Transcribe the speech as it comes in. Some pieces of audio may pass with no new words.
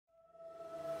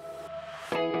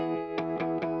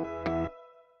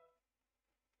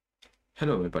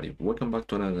Hello everybody, welcome back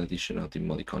to another edition of the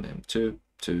Modicon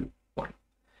M221.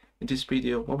 In this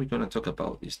video, what we're going to talk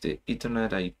about is the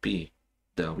Ethernet IP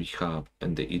that we have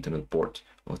and the Ethernet port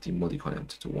of the Modicon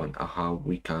M221 and how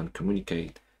we can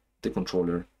communicate the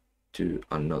controller to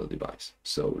another device.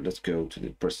 So let's go to the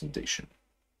presentation.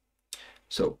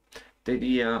 So the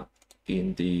idea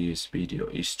in this video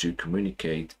is to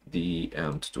communicate the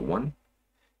M221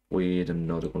 with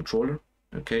another controller.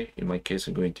 Okay, in my case,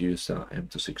 I'm going to use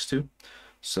M262.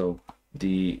 So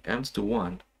the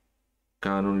M221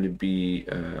 can only be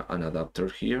an adapter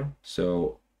here.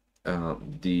 So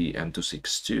the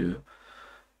M262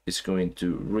 is going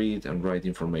to read and write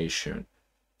information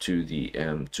to the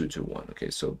M221. Okay,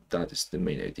 so that is the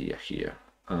main idea here.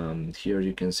 Here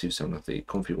you can see some of the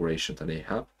configuration that I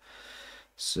have.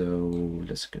 So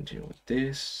let's continue with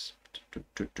this.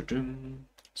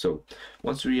 So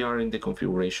once we are in the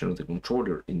configuration of the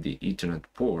controller in the Ethernet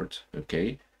port,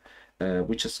 okay,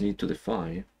 we just need to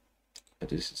define,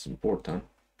 this is important,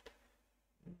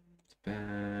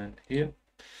 and here,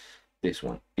 this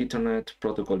one, Ethernet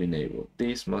protocol enable.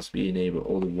 This must be enabled,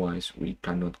 otherwise we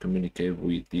cannot communicate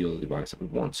with the other device that we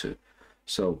want to.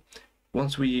 So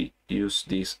once we use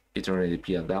this Ethernet IP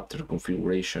adapter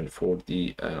configuration for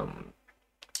the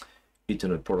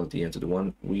Ethernet port of the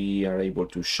M221, we are able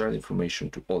to share information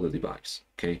to other devices.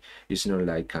 Okay, it's not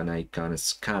like I can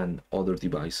scan other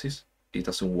devices. It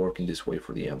doesn't work in this way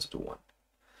for the M221.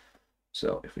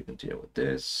 So if we continue with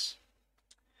this,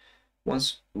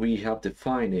 once we have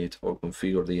defined it or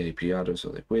configured the IP address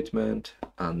of the equipment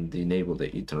and enable the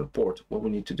Ethernet port, what we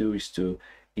need to do is to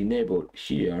enable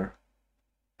here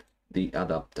the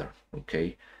adapter.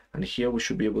 Okay, and here we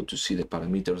should be able to see the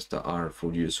parameters that are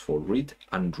for use for read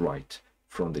and write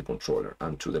from the controller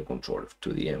and to the controller,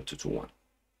 to the M221.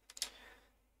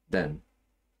 Then,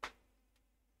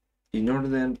 in order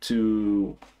then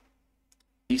to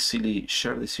easily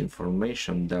share this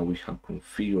information that we have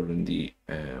configured in the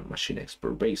Machine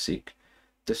Expert Basic,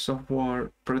 the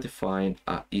software predefined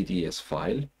a EDIs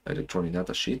file, electronic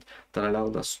datasheet, that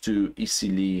allowed us to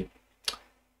easily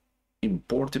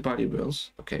import the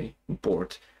variables, okay,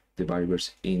 import the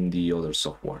variables in the other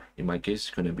software. In my case,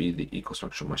 it's going to be the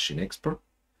EcoStruxure Machine Expert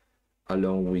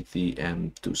along with the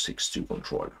M262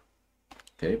 controller.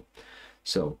 Okay,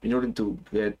 so in order to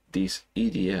get these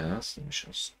EDIs, let me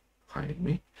just hide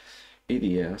me,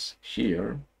 EDIs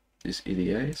here, this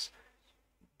EDIs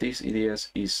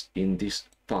is in this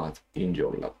path in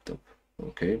your laptop.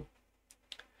 Okay,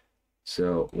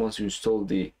 so once you install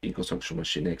the EcoStruxure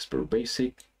Machine Expert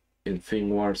Basic in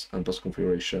firmware and post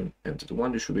configuration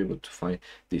M221, you should be able to find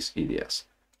these EDIs.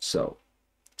 So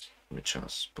let me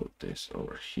just put this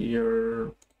over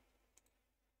here.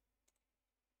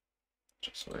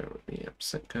 Just bear with me a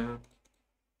second.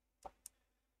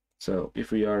 So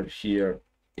if we are here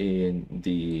in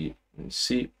the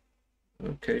C,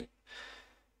 okay,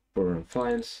 program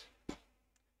files,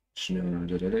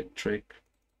 Schneider Electric,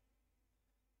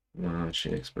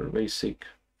 Machine Expert Basic,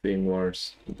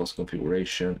 firmware, post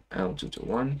configuration,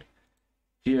 M221.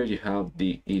 Here you have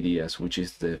the EDIs, which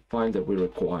is the file that we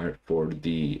require for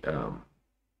the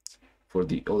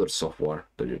other software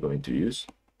that you're going to use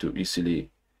to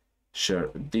easily share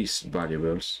these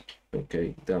variables,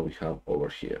 okay, that we have over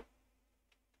here.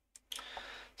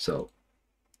 So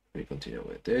we continue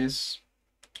with this.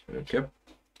 Okay,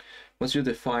 once you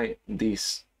define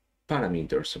these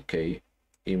parameters, okay,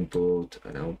 input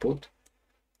and output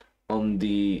on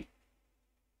the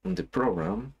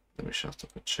program, let me just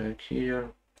double check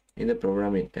here in the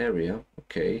programming area.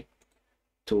 Okay,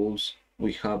 tools,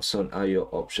 we have some IO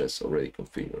objects already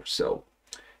configured. So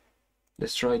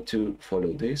let's try to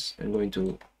follow this. I'm going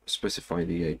to specify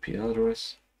the IP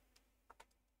address.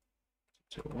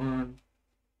 1.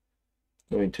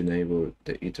 Going to enable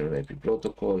the Ethernet IP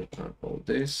protocol and all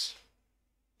this.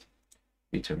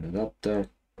 Ethernet adapter.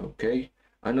 Okay,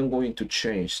 and I'm going to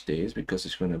change this because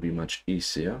it's going to be much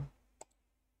easier.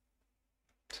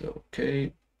 So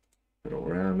okay,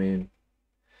 programming,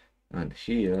 and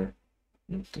here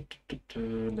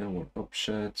network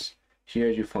objects. Here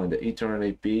you find the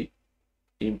Ethernet IP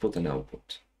input and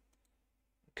output.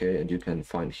 Okay, and you can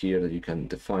find here that you can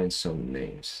define some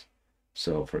names.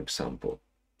 So for example,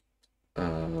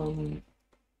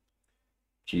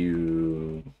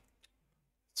 Q,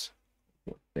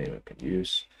 what name I can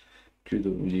use,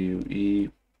 QWE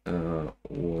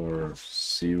or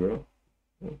 0.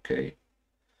 Okay,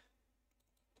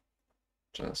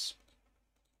 just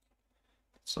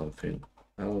something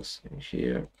else in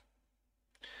here,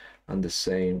 and the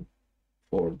same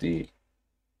for the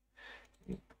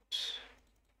input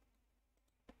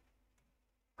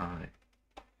I1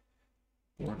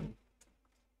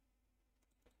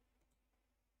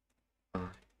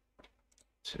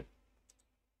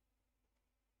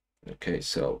 Okay,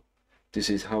 so this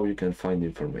is how you can find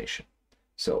information.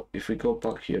 So if we go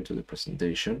back here to the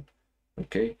presentation,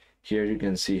 okay, here you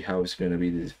can see how it's going to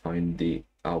be defined the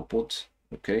output,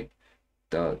 okay,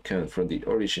 that can from the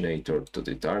originator to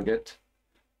the target,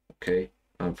 okay,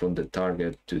 and from the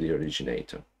target to the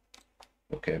originator,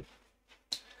 okay.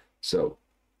 So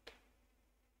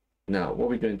now what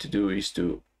we're going to do is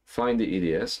to find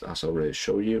the EDS, as I already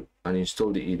showed you, and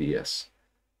install the EDS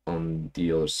on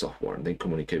the other software, and then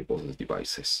communicate both the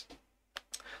devices.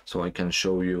 So I can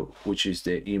show you which is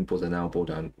the input and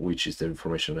output and which is the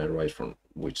information I write from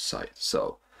which side.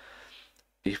 So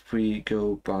if we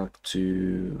go back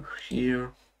to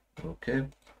here, okay,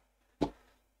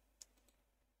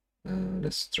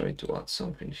 let's try to add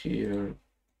something here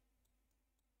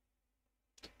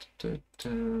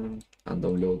and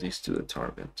download this to the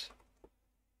target.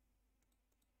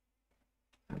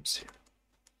 Let's see.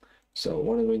 So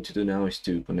what I'm going to do now is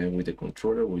to connect with the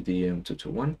controller with the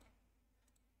M221,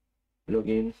 log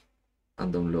in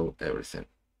and download everything.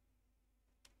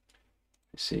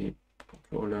 You see,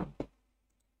 controller,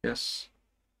 yes.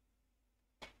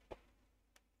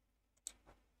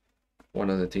 One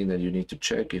of the things that you need to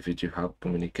check if you have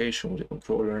communication with the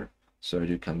controller, so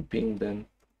you can ping them.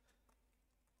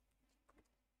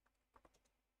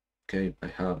 Okay, I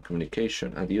have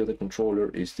communication, and the other controller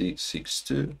is the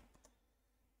 62,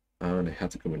 and I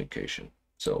have the communication.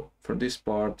 So for this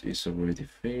part is already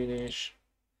finished.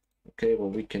 Okay,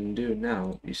 what we can do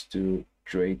now is to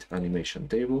create animation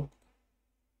table.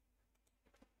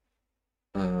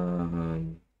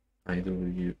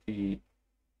 IWE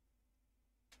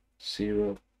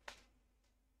 0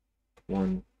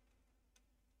 1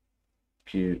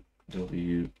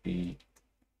 QWE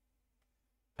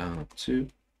 2.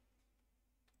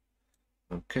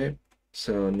 Okay,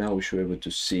 so now we should be able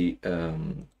to see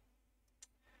the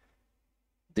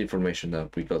information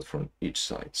that we got from each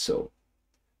side. So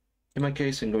in my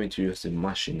case, I'm going to use the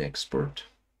Machine Expert,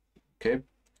 okay,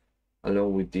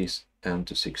 along with this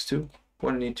M262.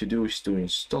 What I need to do is to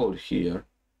install here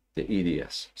the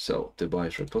EDIs, so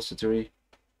device repository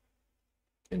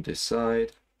in this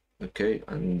side, okay,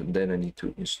 and then I need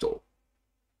to install.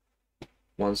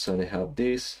 Once I have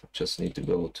this, I just need to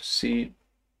go to C,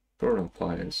 program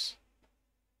files,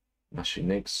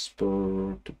 Machine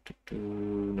Expert,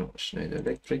 no, Schneider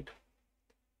Electric,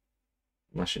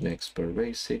 Machine Expert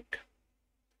Basic,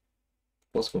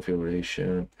 post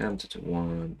configuration,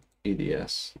 M221,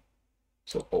 EDS,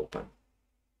 so open.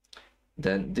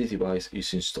 Then this device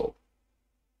is installed.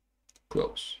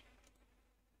 Close.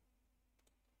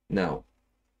 Now,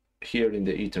 here in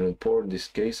the Ethernet port, in this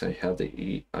case, I have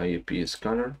the IAP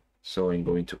scanner, so I'm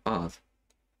going to add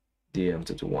the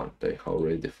M221 that I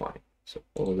already defined. So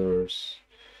others,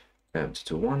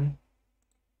 M221.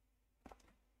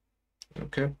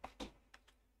 Okay.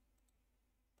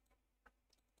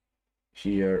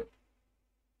 Here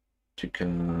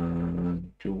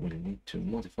you will need to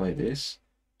modify this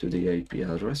to the IP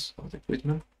address of the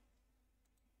equipment.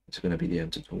 It's going to be the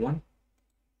M221.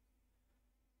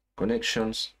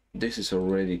 Connections, this is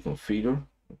already configured,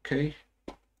 okay.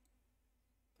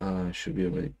 Should be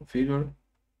already configured.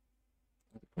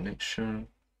 Connection,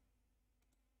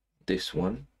 this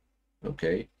one,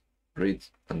 okay, read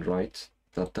and write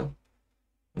data.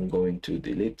 I'm going to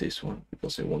delete this one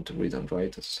because I want to read and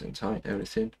write at the same time,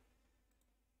 everything.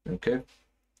 Okay,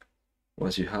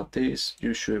 once you have this,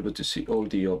 you should be able to see all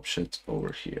the options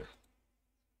over here.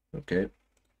 Okay,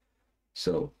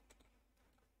 so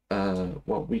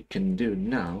what we can do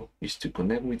now is to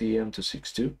connect with the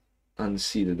M262 and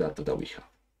see the data that we have.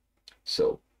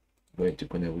 So I'm going to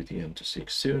connect with the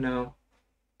M262 now.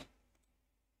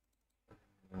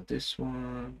 This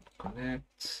one,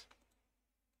 connect.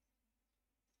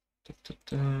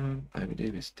 I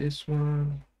believe it's this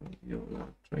one. Your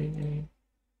lab training.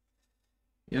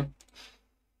 Yep.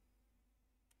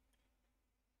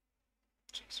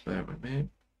 Just bear with me.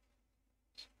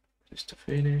 Just to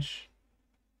finish.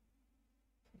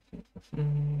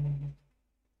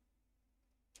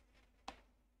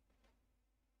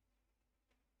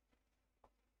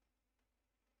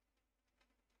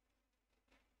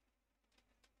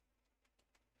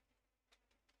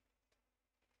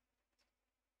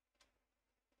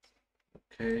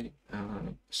 Okay,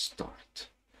 start.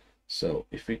 So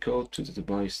if we go to the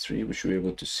device tree, we should be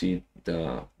able to see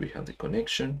we have the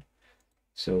connection.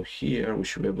 So here we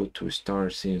should be able to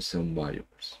start seeing some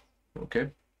variables.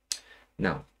 Okay,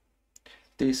 now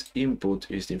this input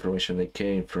is the information that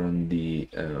came from the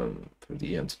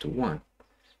M221.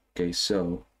 Okay,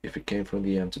 so if it came from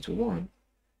the M221,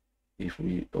 if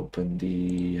we open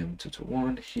the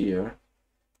M221 here,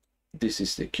 this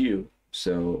is the queue.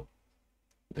 So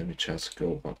let me just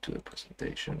go back to the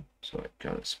presentation so I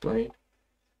can explain.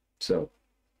 So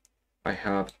I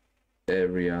have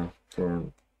area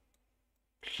from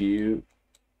Q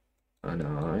and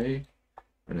I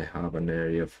have an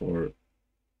area for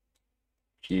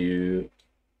Q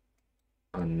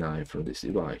and I from this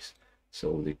device.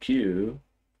 So the Q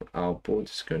output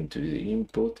is going to be the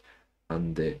input,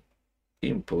 and the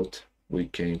input we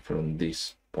came from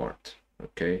this part.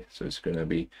 Okay, so it's gonna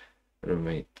be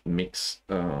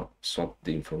swap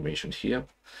the information here.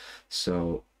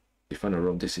 So if I'm not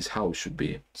wrong, this is how it should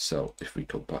be. So if we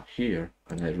go back here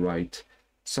and I write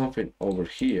something over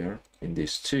here in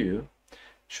these two,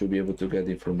 should be able to get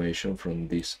information from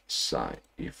this side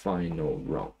if I'm not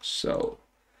wrong. So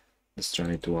let's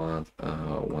try to add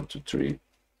 1, 2, 3,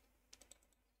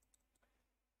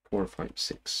 4, 5,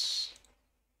 6.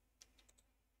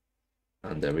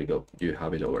 And there we go, you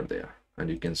have it over there. And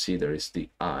you can see there is the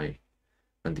I,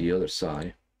 and the other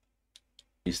side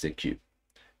is the Q.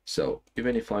 So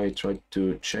even if I try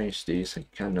to change this, I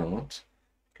cannot,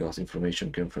 because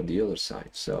information came from the other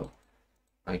side. So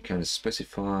I can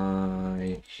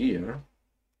specify here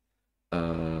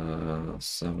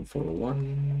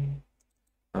 741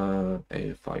 and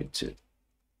 852.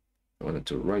 I wanted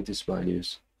to write these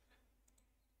values,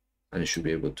 and you should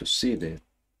be able to see them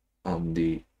on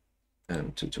the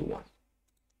M221.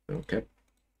 Okay,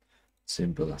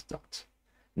 simple as that.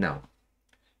 Now,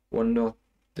 one of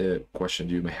the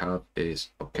questions you may have is,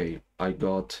 okay, I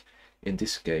got in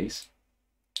this case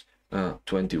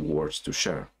 20 words to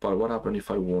share, but what happens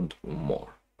if I want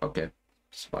more? Okay,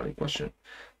 it's a valid question.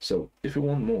 So if you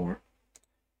want more,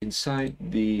 inside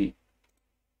the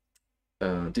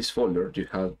this folder you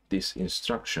have this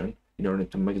instruction in order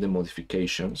to make the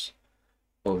modifications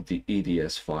of the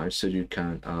EDIs file so you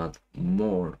can add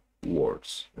more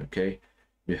words. Okay,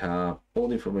 you have all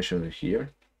the information here.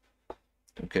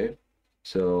 Okay,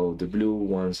 so the blue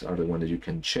ones are the ones that you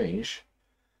can change.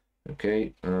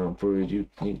 Okay, probably you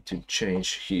need to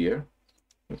change here,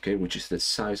 okay, which is the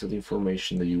size of the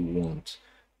information that you want,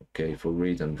 okay, for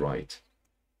read and write.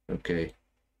 Okay,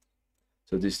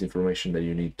 so this is the information that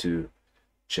you need to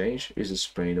change. Is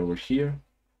explained over here.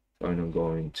 I'm not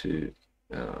going to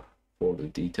for the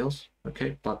details,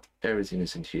 okay, but everything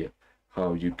is in here,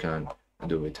 how you can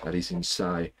do it. That is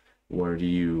inside where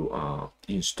you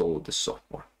install the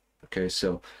software. Okay,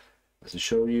 so as I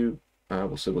show you, I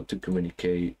was able to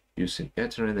communicate using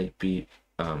EtherNet IP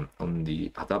on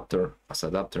the adapter, as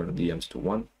adapter on the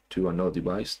M221 to another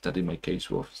device that in my case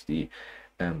was the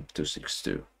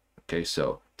M262. Okay,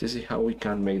 so this is how we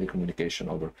can make the communication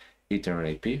over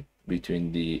EtherNet IP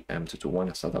between the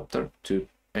M221 as adapter to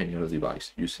any other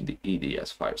device using the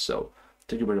EDIs file. So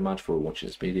thank you very much for watching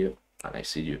this video, and I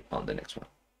see you on the next one.